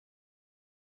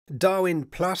Darwin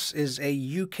Plus is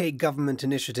a UK government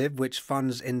initiative which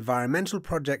funds environmental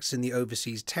projects in the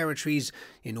overseas territories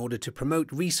in order to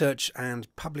promote research and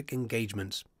public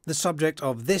engagement. The subject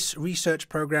of this research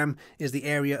programme is the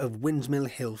area of Windmill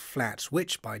Hill Flats,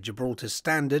 which, by Gibraltar's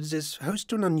standards, is host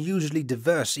to an unusually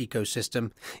diverse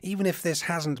ecosystem, even if this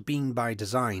hasn't been by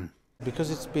design.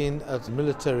 Because it's been a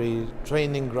military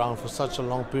training ground for such a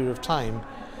long period of time,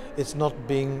 it's not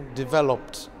being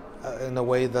developed in a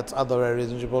way that other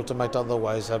areas in Gibraltar might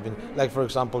otherwise have been, like for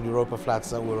example Europa Flats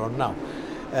that we're on now.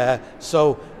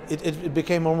 So it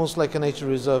became almost like a nature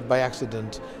reserve by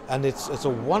accident, and it's a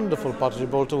wonderful part of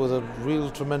Gibraltar with a real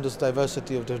tremendous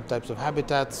diversity of different types of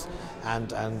habitats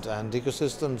and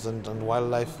ecosystems and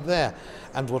wildlife there.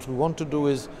 And what we want to do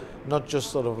is not just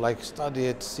sort of like study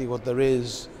it, see what there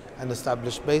is and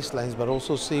establish baselines, but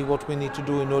also see what we need to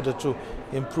do in order to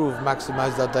improve,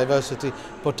 maximize that diversity,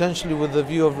 potentially with the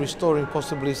view of restoring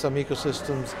possibly some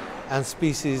ecosystems and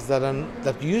species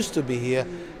that used to be here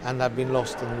and have been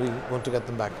lost, and we want to get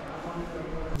them back.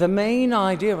 The main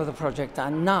idea of the project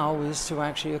now is to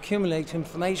actually accumulate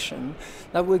information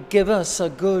that would give us a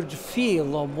good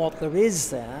feel of what there is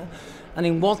there and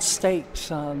in what state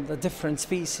the different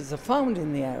species are found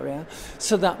in the area,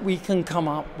 so that we can come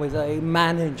up with a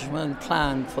management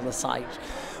plan for the site.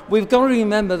 We've got to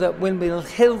remember that Windmill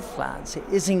Hill Flats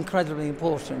is incredibly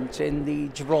important in the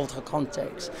Gibraltar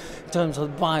context in terms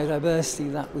of the biodiversity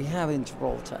that we have in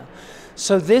Gibraltar.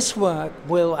 So this work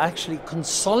will actually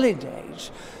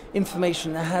consolidate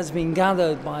information that has been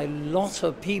gathered by lots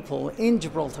of people in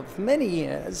Gibraltar for many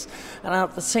years, and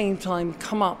at the same time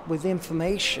come up with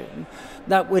information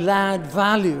that will add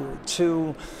value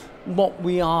to what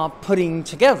we are putting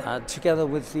together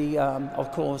with the, of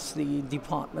course, the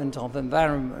Department of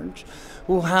Environment,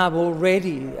 who have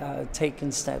already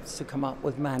taken steps to come up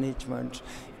with management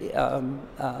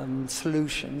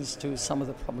solutions to some of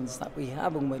the problems that we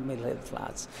have in Windmill Hill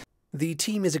Flats. The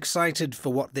team is excited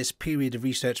for what this period of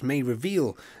research may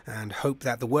reveal and hope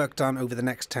that the work done over the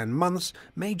next 10 months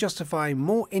may justify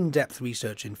more in-depth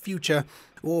research in future,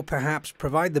 or perhaps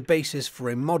provide the basis for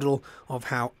a model of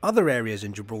how other areas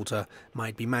in Gibraltar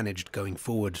might be managed going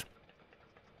forward.